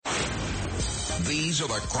These are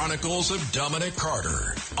the Chronicles of Dominic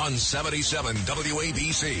Carter on 77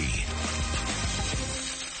 WABC.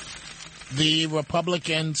 The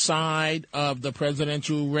Republican side of the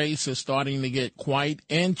presidential race is starting to get quite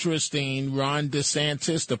interesting. Ron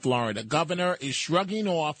DeSantis, the Florida governor, is shrugging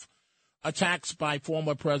off attacks by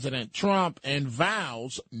former President Trump and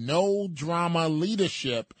vows no drama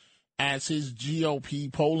leadership as his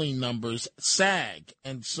GOP polling numbers sag.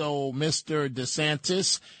 And so Mr.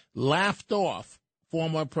 DeSantis laughed off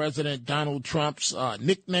former President Donald Trump's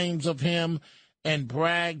nicknames of him and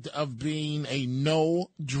bragged of being a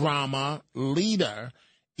no-drama leader,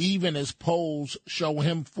 even as polls show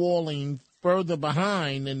him falling further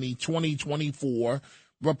behind in the 2024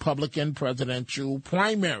 Republican presidential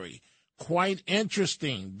primary. Quite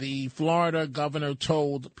interesting. The Florida governor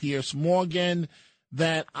told Piers Morgan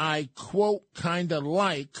that, I quote, kind of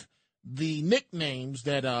like the nicknames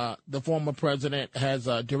that the former president has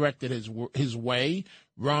directed his way,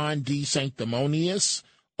 Ron D. Sanctimonious,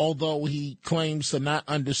 although he claims to not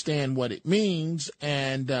understand what it means.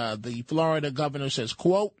 And the Florida governor says,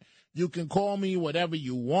 quote, you can call me whatever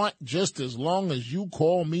you want, just as long as you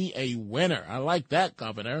call me a winner. I like that,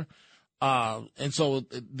 Governor. And so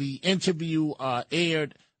the interview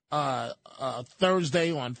aired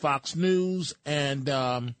Thursday on Fox News.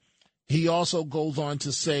 And he also goes on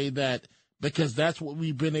to say that because that's what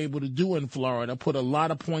we've been able to do in Florida, put a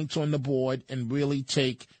lot of points on the board and really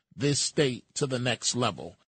take this state to the next level.